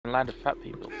land of fat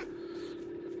people.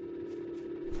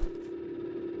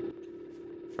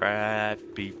 Grab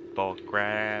people,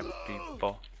 grab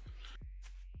people.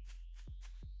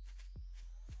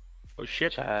 Oh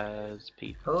shit. Chaz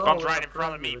people. Hello, Spawn's right in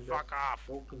front of me, with fuck that off.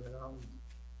 walking around.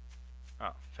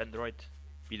 Oh, Fendroid.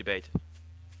 Be the bait.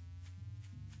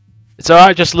 It's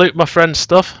alright, just loot my friend's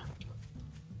stuff.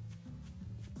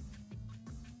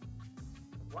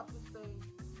 What is saying?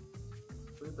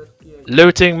 With the PA.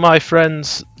 Looting my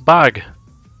friend's bag.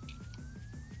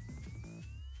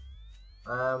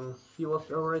 He was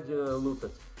already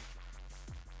looted.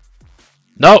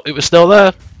 No, it was still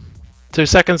there. 2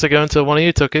 seconds ago until one of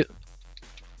you took it.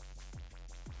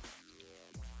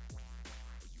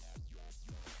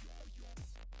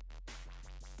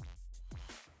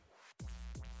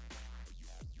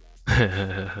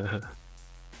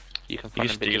 You can find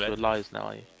them steal bitches it. with lies now,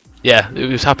 are you? Yeah, it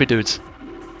was happy dudes.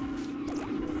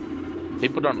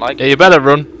 People don't like Yeah, it. you better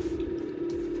run.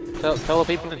 Tell the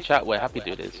people in chat where Happy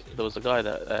Dude is. There was a guy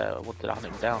that wanted to hunt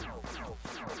him down.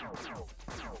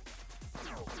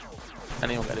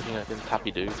 Anyone got anything against Happy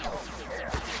Dude? It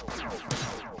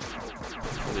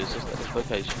was just at this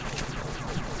location.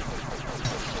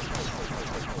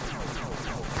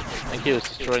 I think he was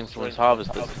destroying someone's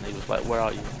harvesters and he was like, where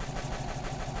are you?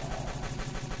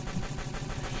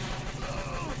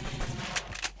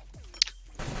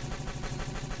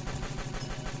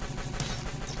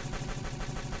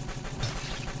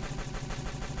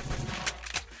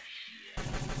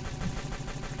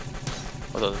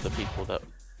 Although the people that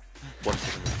wanted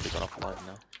him to be gone off light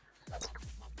now.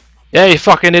 Yeah, you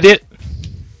fucking idiot.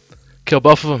 Killed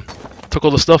both of them. Took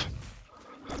all the stuff.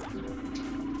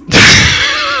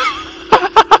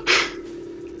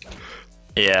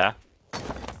 Yeah.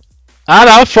 I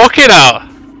know, fuck it out.